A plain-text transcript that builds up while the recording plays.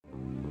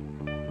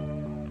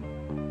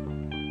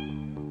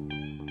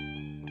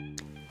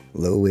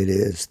Hello, it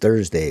is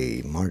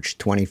Thursday, March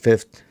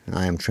 25th.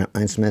 I am Trent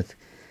Einsmith.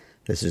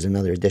 This is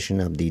another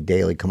edition of the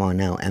Daily Come On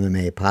Now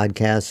MMA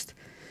podcast.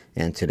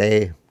 And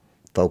today,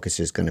 focus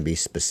is going to be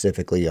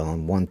specifically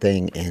on one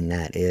thing, and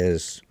that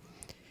is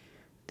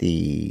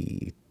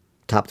the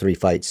top 3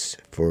 fights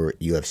for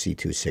UFC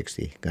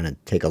 260. Going to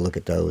take a look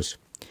at those,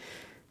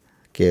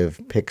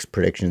 give picks,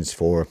 predictions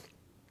for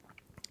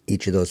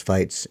each of those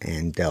fights,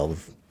 and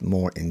delve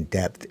more in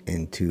depth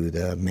into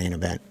the main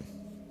event.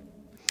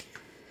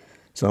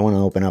 So I want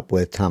to open up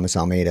with Thomas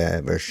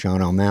Almeida versus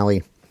Sean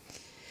O'Malley.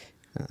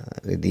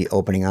 The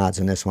opening odds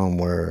on this one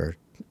were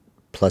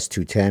plus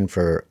 210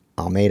 for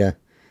Almeida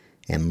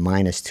and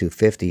minus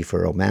 250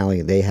 for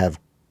O'Malley.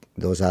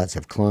 Those odds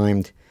have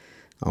climbed.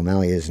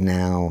 O'Malley is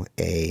now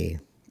a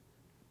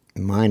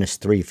minus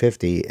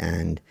 350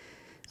 and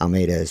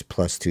Almeida is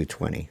plus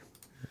 220.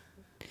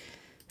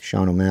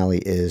 Sean O'Malley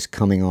is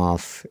coming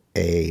off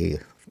a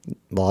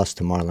loss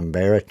to Marlon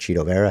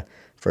Chito Vera,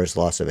 first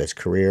loss of his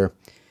career.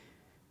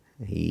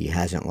 He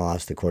hasn't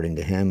lost according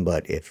to him,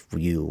 but if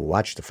you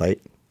watch the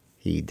fight,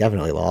 he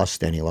definitely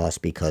lost, and he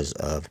lost because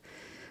of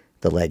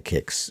the leg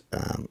kicks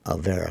of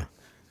Vera.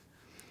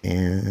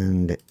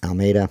 And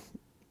Almeida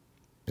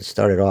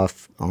started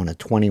off on a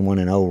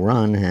 21-0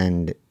 run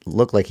and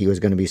looked like he was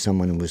going to be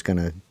someone who was going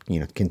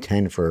to,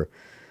 contend for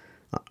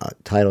a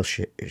title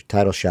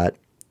shot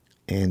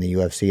in the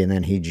UFC, and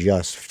then he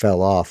just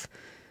fell off.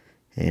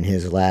 In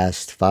his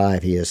last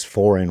 5, he is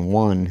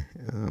 4-1.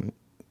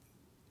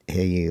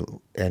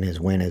 And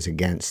his win is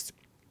against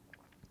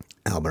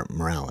Albert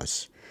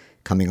Morales,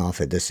 coming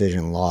off a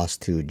decision loss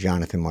to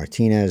Jonathan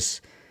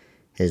Martinez.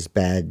 His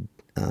bad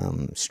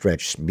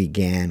stretch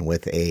began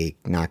with a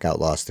knockout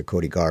loss to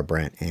Cody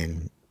Garbrandt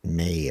in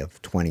May of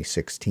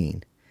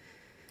 2016.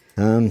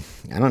 I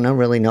don't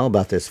really know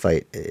about this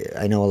fight.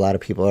 I know a lot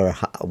of people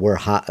were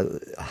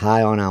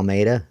high on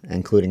Almeida,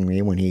 including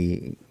me when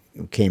he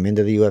came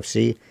into the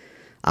UFC.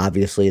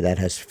 Obviously, that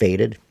has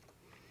faded.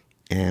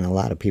 And a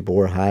lot of people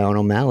were high on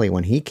O'Malley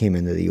when he came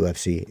into the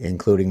UFC,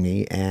 including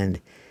me,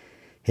 and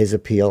his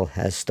appeal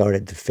has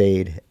started to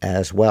fade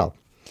as well.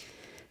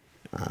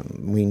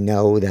 We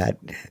know that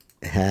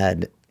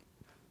had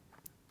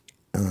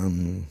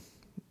Andre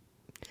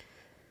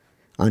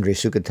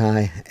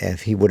Sukutai,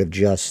 if he would have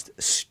just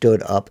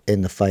stood up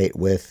in the fight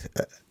with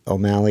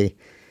O'Malley,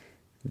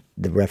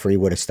 the referee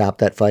would have stopped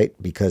that fight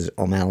because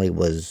O'Malley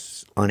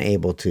was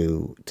unable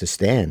to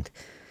stand.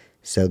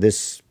 So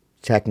this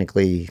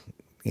technically...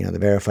 the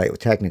Vera fight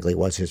technically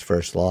was his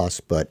first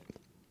loss, but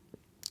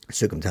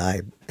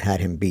Sukutai had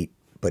him beat,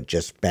 but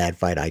just bad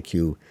fight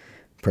IQ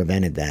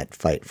prevented that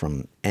fight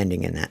from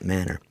ending in that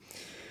manner.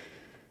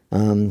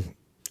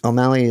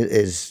 O'Malley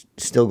is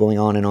still going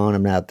on and on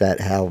about that,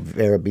 how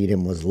Vera beat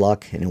him was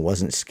luck and it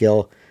wasn't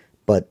skill,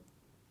 but,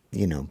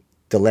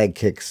 the leg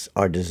kicks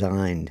are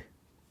designed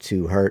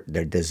to hurt,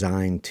 they're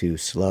designed to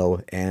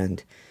slow,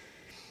 and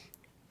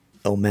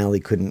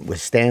O'Malley couldn't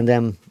withstand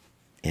them,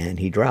 and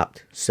he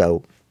dropped.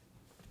 So,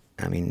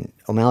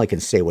 O'Malley can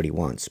say what he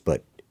wants,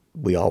 but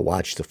we all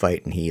watched the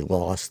fight, and he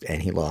lost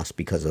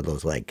because of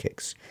those leg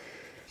kicks.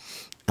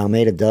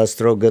 Almeida does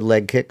throw good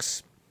leg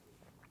kicks,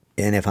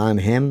 and if I'm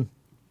him,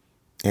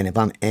 and if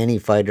I'm any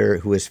fighter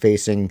who is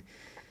facing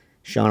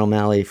Sean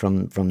O'Malley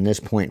from this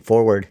point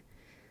forward,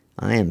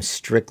 I am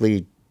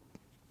strictly,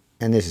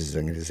 and this is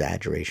an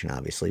exaggeration,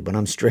 obviously, but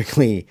I'm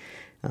strictly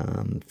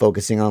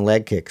focusing on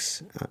leg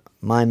kicks.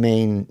 My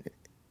main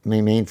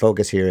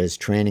focus here is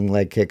training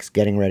leg kicks,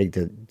 getting ready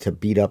to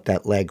beat up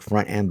that leg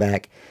front and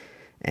back,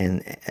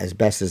 and as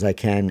best as I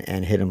can,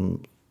 and hit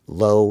him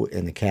low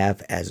in the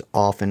calf as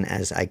often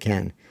as I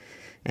can,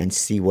 and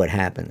see what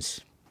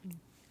happens.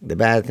 The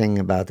bad thing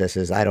about this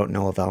is I don't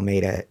know if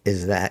Almeida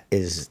is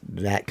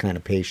that kind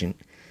of patient,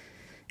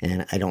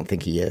 and I don't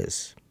think he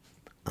is.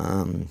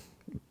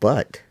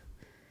 But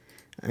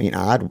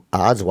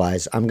odds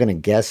wise, I'm gonna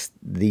guess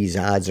these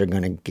odds are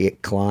gonna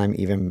climb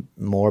even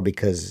more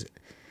because.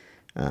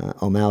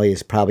 O'Malley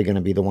is probably going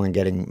to be the one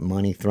getting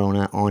money thrown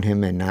on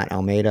him and not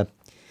Almeida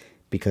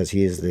because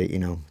he is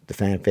the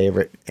fan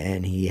favorite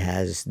and he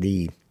has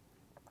the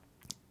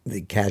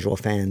casual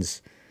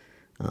fans'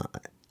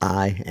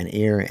 eye and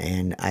ear,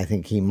 and I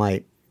think he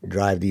might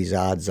drive these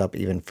odds up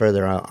even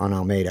further on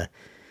Almeida.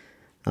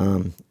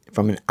 From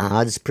an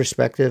odds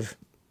perspective,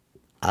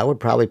 I would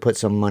probably put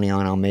some money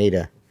on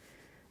Almeida.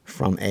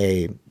 From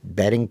a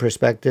betting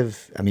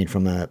perspective,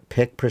 from a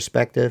pick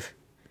perspective,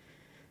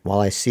 while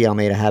I see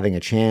Almeida having a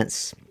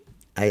chance,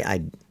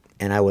 I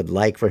would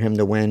like for him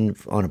to win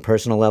on a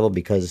personal level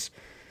because,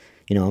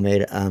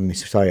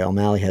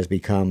 O'Malley has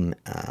become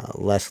a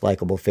less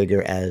likable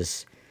figure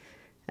as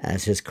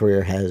his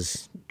career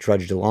has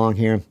trudged along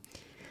here.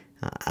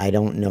 I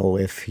don't know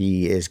if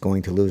he is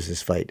going to lose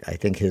this fight. I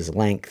think his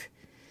length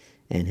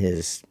and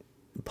his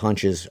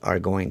punches are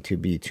going to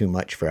be too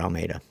much for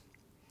Almeida.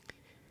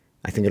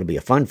 I think it'll be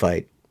a fun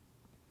fight,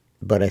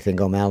 but I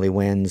think O'Malley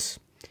wins.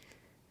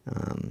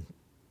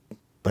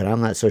 But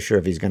I'm not so sure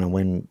if he's going to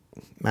win.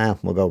 We're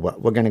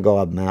going to go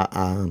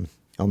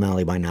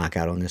O'Malley by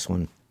knockout on this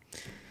one.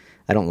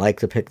 I don't like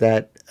to pick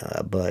that.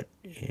 but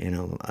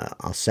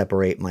I'll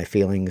separate my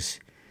feelings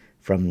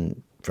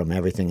from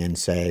everything and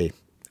say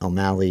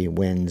O'Malley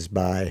wins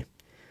by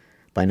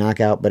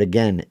knockout. But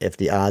again, if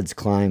the odds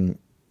climb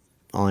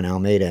on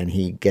Almeida and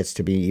he gets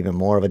to be even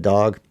more of a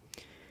dog,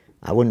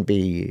 I wouldn't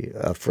be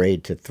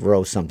afraid to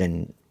throw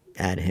something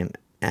at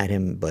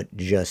him, but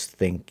just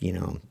think,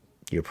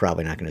 you're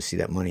probably not going to see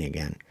that money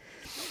again.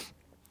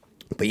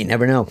 But you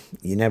never know.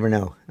 You never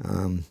know.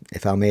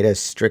 If Almeida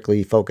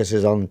strictly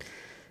focuses on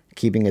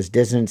keeping his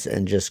distance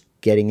and just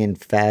getting in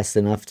fast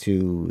enough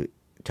to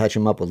touch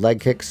him up with leg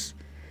kicks,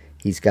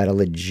 he's got a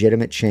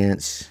legitimate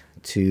chance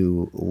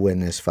to win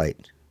this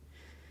fight.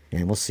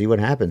 And we'll see what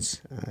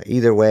happens.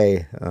 Either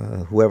way,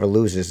 whoever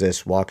loses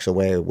this walks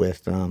away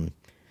with a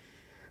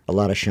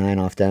lot of shine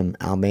off them.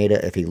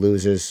 Almeida, if he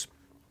loses,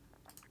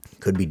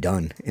 could be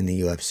done in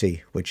the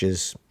UFC, which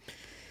is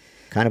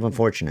kind of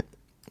unfortunate.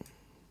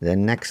 The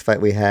next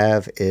fight we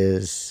have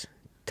is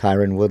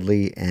Tyron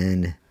Woodley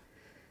and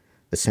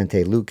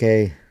Vicente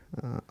Luque.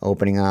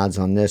 Opening odds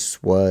on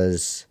this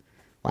was,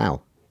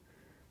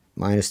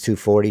 minus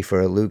 240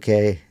 for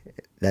Luque.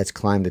 That's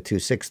climbed to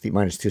 260,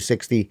 minus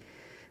 260.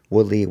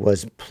 Woodley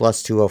was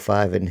plus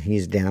 205, and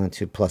he's down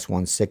to plus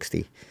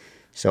 160.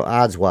 So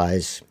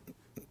odds-wise,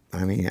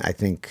 I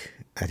think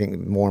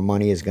more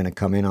money is going to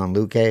come in on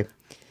Luque,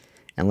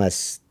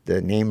 unless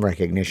the name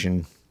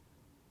recognition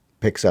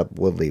picks up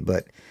Woodley.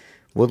 But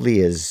Woodley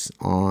is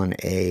on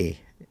a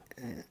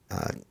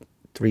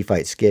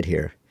 3-fight skid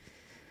here.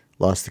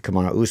 Lost to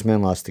Kamaru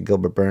Usman, lost to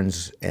Gilbert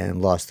Burns,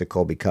 and lost to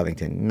Colby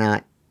Covington.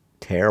 Not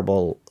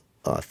terrible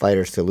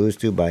fighters to lose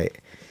to by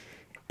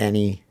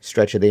any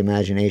stretch of the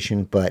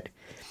imagination, but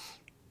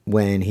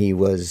when he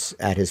was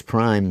at his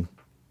prime,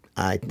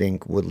 I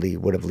think Woodley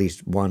would have at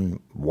least won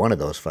one of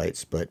those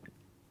fights, but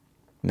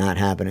not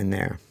happening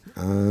there.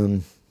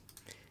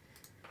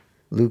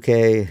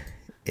 Luque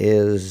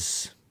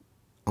is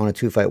on a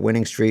 2-fight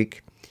winning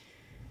streak,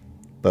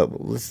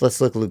 but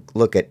let's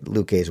look at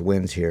Luque's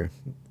wins here.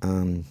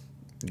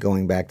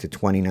 Going back to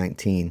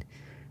 2019,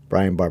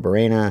 Brian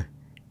Barberena,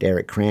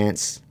 Derek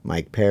Krantz,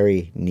 Mike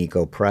Perry,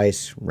 Nico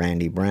Price,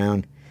 Randy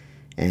Brown,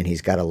 and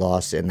he's got a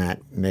loss in that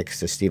mix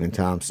to Stephen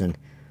Thompson.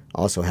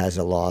 Also has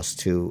a loss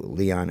to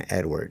Leon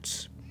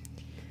Edwards.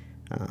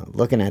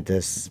 Looking at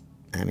this,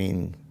 I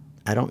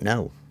don't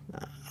know.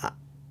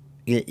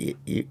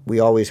 We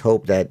always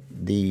hope that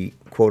the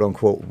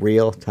quote-unquote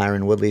real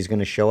Tyron Woodley is going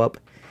to show up.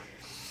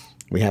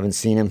 We haven't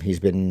seen him.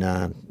 He's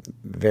been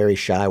very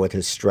shy with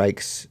his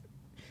strikes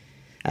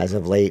as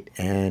of late,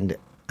 and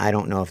I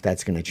don't know if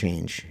that's going to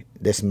change.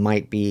 This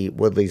might be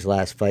Woodley's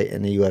last fight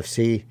in the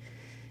UFC,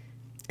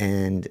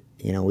 and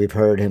we've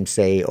heard him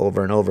say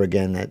over and over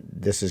again that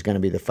this is going to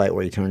be the fight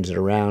where he turns it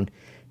around.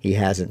 He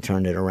hasn't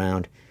turned it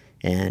around,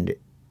 and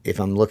if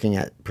I'm looking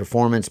at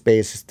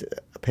performance-based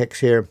picks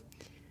here,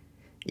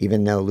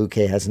 even though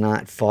Luque has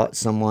not fought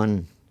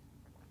someone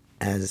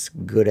as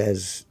good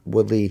as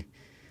Woodley,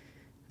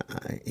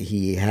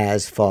 he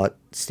has fought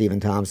Stephen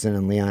Thompson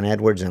and Leon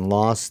Edwards and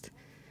lost.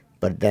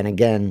 But then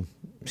again,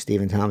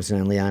 Stephen Thompson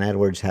and Leon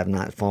Edwards have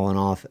not fallen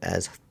off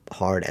as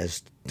hard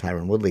as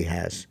Tyron Woodley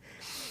has.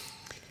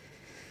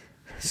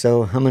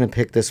 So I'm going to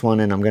pick this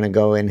one, and I'm going to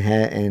go in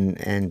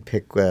and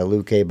pick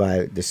Luque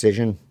by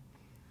decision.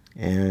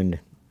 And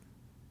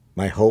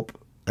my hope,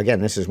 again,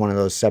 this is one of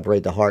those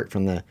separate the heart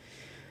from the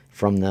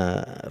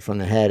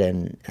head,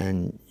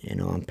 and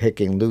I'm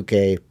picking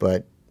Luque,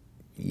 but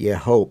you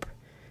hope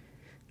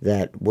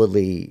that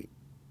Woodley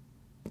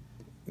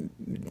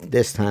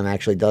this time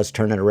actually does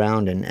turn it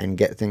around and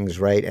get things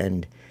right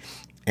and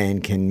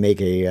can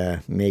make a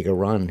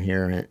run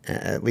here and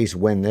at least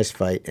win this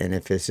fight. And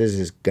if this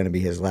is going to be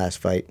his last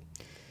fight,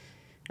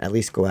 at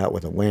least go out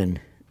with a win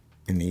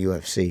in the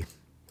UFC.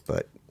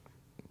 But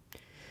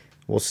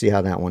we'll see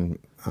how that one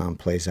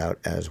plays out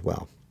as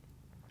well.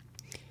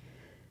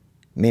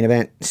 Main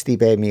event, Stipe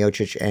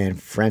Miocic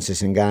and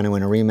Francis Ngannou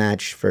in a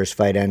rematch. First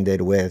fight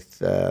ended with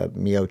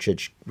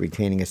Miocic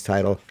retaining his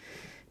title.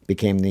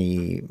 Became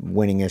the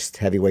winningest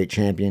heavyweight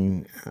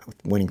champion,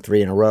 winning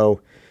 3 in a row.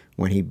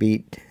 When he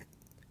beat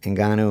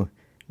Ngannou,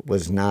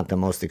 was not the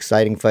most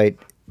exciting fight,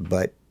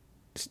 but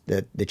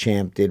the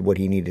champ did what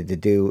he needed to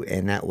do,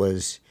 and that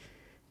was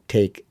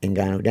take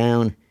Ngannou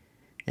down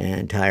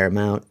and tire him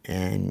out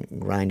and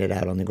grind it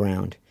out on the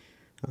ground.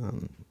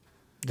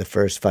 The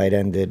first fight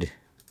ended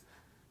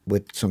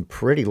with some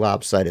pretty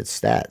lopsided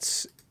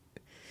stats,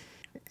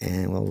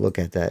 and we'll look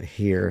at that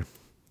here.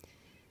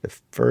 The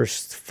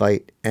first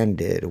fight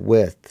ended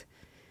with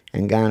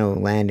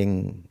Ngannou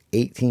landing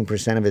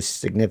 18% of his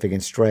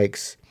significant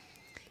strikes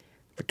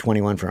for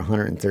 21 for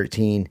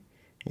 113,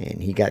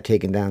 and he got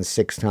taken down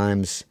 6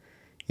 times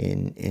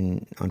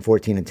on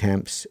 14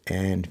 attempts,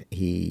 and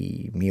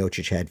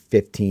Miocic had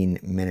 15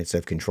 minutes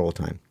of control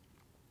time.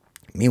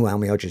 Meanwhile,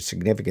 Miocic's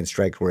significant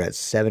strikes were at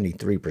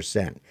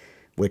 73%,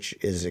 which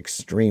is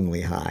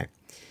extremely high.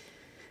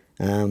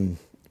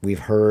 We've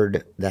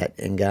heard that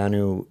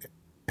Ngannou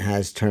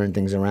has turned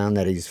things around,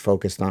 that he's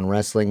focused on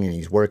wrestling and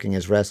he's working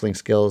his wrestling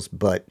skills,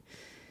 but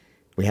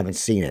we haven't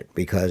seen it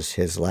because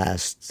his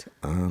last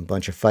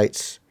bunch of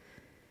fights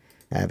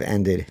have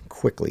ended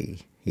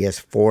quickly. He has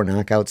 4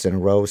 knockouts in a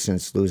row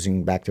since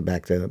losing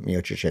back-to-back to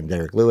Miocic and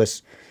Derek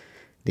Lewis.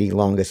 The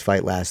longest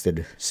fight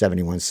lasted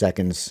 71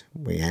 seconds.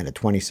 We had a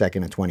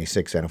 20-second, a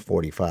 26, and a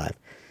 45.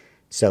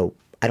 So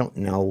I don't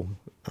know,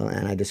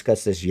 and I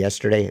discussed this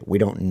yesterday, we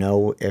don't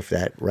know if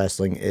that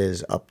wrestling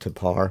is up to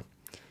par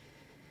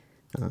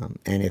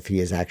and if he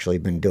has actually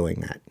been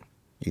doing that.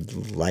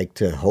 You'd like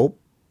to hope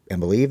and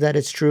believe that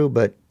it's true,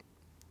 but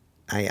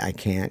I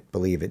can't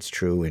believe it's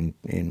true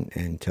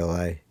until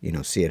I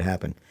see it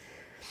happen.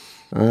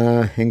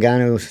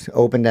 Ngannou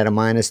opened at a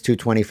minus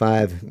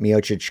 225.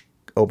 Miocic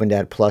opened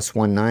at plus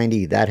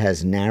 190. That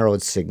has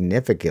narrowed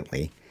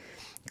significantly,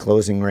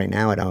 closing right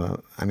now at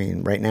a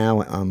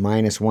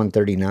minus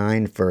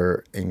 139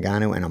 for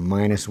Ngannou and a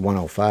minus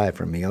 105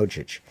 for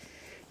Miocic.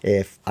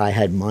 If I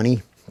had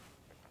money,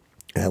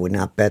 I would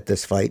not bet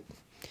this fight.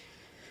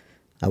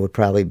 I would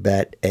probably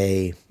bet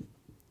a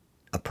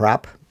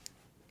prop,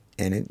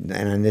 and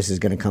this is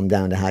going to come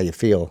down to how you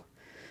feel.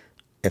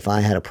 If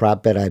I had a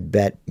prop bet, I'd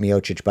bet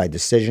Miocic by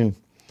decision,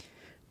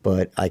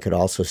 but I could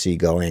also see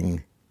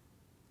going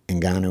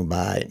Ngannou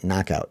by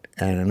knockout.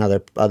 And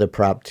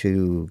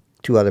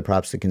two other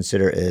props to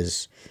consider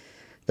is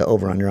the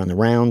over/under on the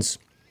rounds.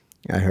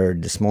 I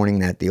heard this morning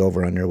that the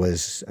over/under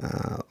was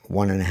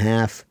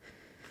 1.5,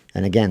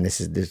 and again,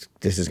 this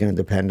is going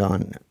to depend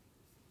on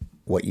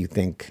what you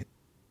think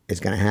is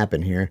going to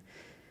happen here.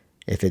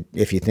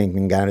 If you think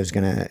Ngannou's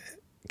going to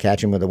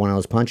catch him with one of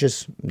those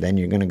punches, then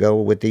you're going to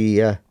go with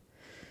the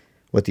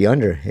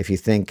under. If you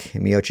think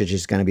Miocic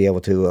is going to be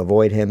able to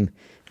avoid him,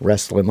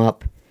 wrestle him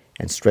up,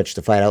 and stretch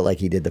the fight out like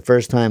he did the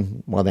first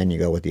time, well, then you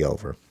go with the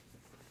over.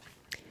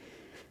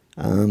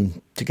 To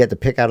get the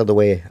pick out of the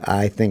way,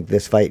 I think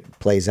this fight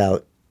plays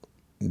out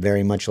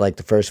very much like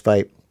the first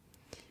fight,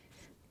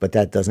 but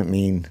that doesn't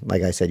mean,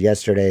 like I said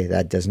yesterday,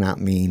 that does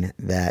not mean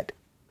that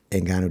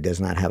Ngannou does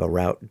not have a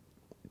route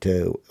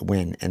to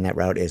win, and that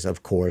route is,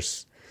 of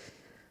course,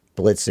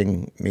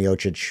 blitzing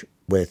Miocic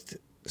with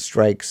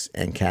strikes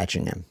and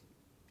catching him.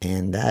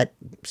 And that,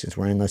 since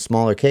we're in the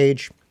smaller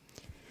cage,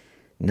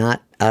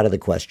 not out of the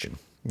question.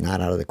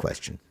 Not out of the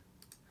question.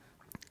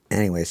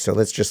 Anyway, so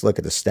let's just look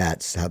at the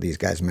stats, how these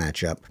guys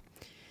match up.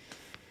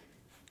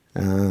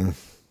 Stipe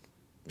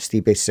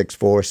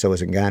 6'4", so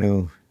is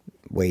Ngannou.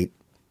 Weight,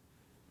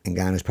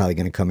 Ngannou's probably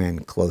going to come in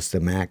close to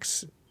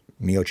max.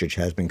 Miocic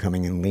has been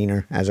coming in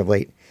leaner as of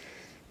late.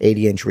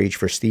 80-inch reach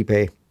for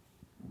Stipe.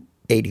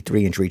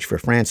 83-inch reach for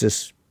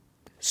Francis.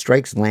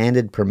 Strikes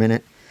landed per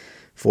minute,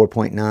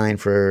 4.9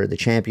 for the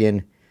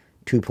champion,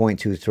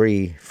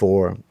 2.23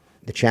 for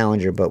the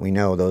challenger, but we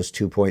know those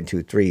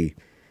 2.23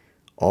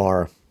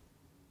 are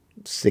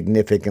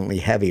significantly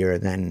heavier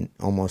than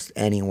almost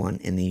anyone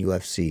in the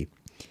UFC.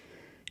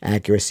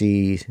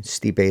 Accuracy,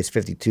 Stipe is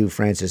 52,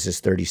 Francis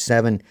is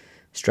 37.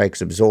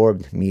 Strikes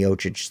absorbed,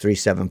 Miocic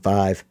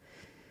 375,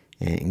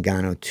 and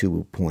Ngannou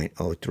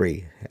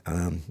 2.03.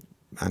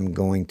 I'm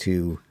going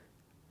to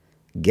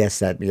guess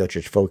that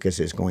Miocic's focus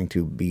is going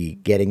to be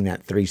getting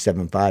that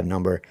 375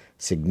 number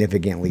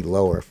significantly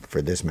lower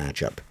for this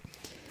matchup.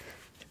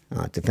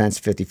 Defense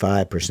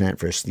 55%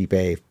 for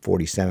Stipe,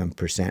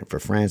 47% for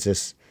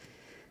Francis.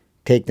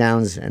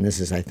 Takedowns, and this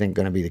is, I think,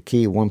 going to be the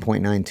key,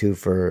 1.92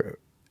 for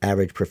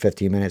average per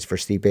 15 minutes for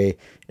Stipe.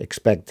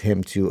 Expect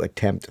him to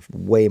attempt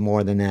way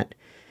more than that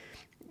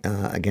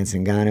against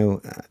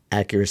Ngannou.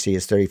 Accuracy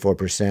is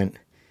 34%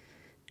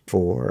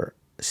 for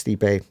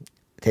Stipe.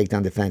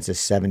 Takedown defense is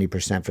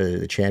 70% for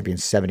the champion,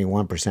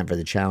 71% for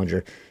the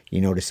challenger.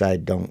 You notice I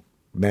don't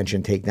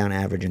mention takedown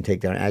average and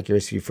takedown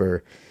accuracy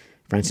for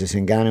Francis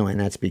Ngannou, and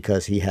that's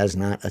because he has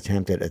not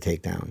attempted a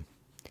takedown.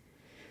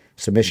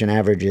 Submission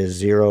average is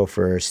 0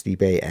 for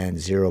Stipe and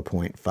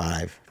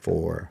 0.5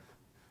 for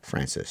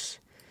Francis.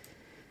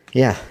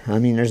 Yeah, I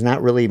mean, there's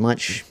not really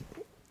much.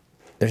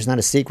 There's not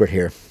a secret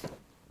here.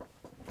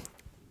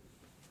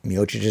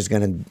 Miocic is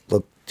going to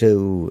look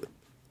to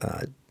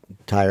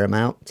tire him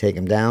out, take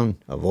him down,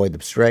 avoid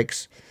the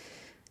strikes.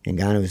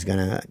 Ngannou is going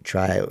to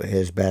try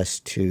his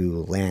best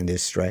to land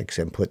his strikes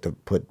and put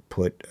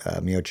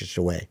Miocic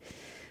away.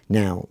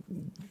 Now,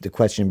 the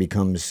question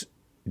becomes,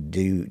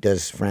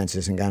 does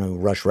Francis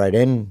Ngannou rush right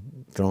in,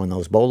 throwing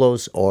those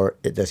bolos, or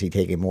does he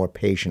take a more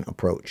patient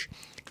approach?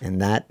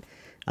 And that,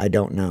 I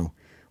don't know.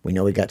 We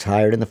know he got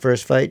tired in the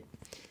first fight.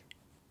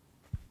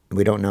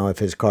 We don't know if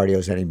his cardio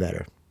is any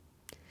better.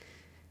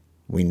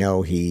 We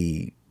know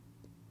he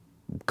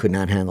could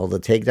not handle the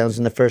takedowns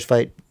in the first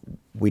fight.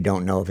 We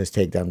don't know if his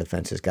takedown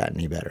defense has gotten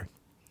any better.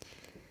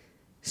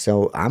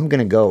 So I'm going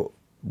to go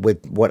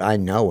with what I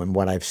know and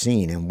what I've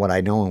seen. And what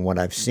I know and what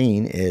I've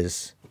seen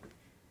is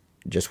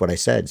just what I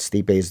said.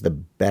 Stipe is the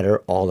better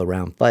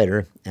all-around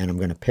fighter, and I'm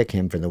going to pick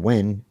him for the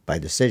win by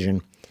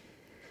decision.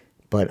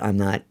 But I'm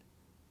not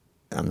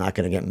going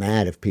to get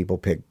mad if people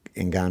pick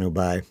Ngannou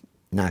by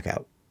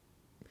knockout.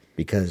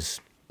 Because,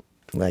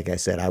 like I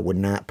said, I would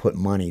not put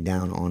money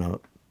down on a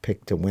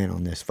pick to win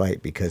on this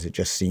fight because it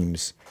just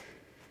seems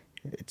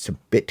it's a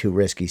bit too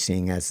risky,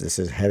 seeing as this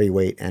is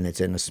heavyweight and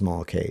it's in a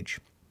small cage.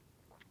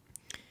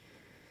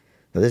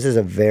 So this is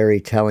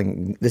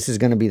this is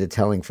going to be the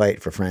telling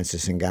fight for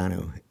Francis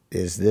Ngannou.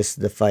 Is this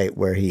the fight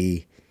where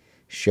he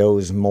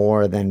shows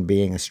more than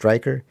being a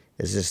striker?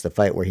 Is this the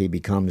fight where he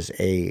becomes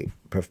a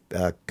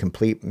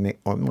complete,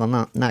 or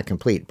well, not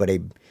complete, but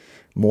a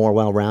more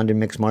well-rounded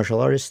mixed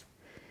martial artist?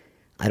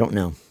 I don't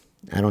know.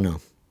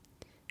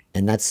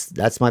 And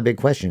that's my big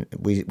question.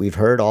 We've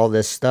heard all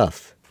this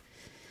stuff.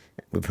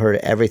 We've heard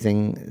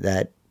everything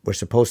that we're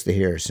supposed to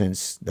hear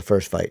since the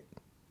first fight,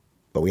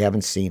 but we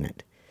haven't seen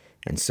it.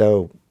 And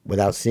so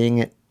without seeing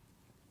it,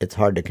 it's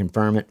hard to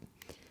confirm it.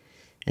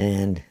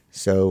 And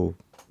so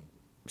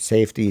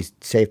safe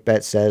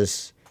bet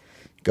says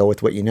go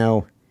with what you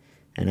know.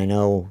 And I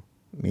know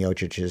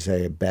Miocic is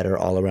a better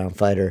all-around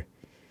fighter.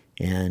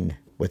 And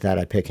with that,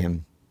 I pick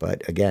him.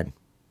 But again,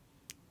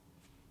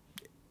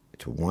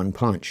 it's one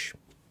punch.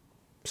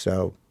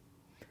 So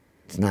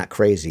it's not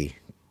crazy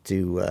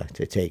to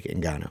take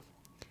Ngannou.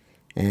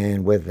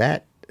 And with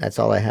that, that's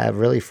all I have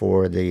really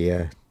for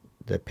the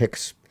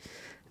picks.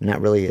 I'm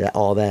not really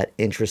all that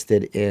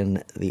interested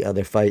in the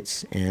other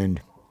fights, and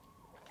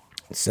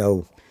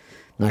so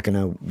I'm not going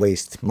to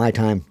waste my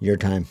time, your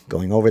time,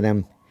 going over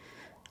them.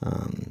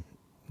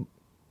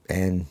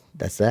 And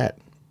that's that.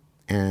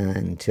 And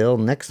until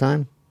next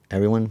time,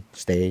 everyone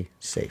stay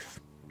safe.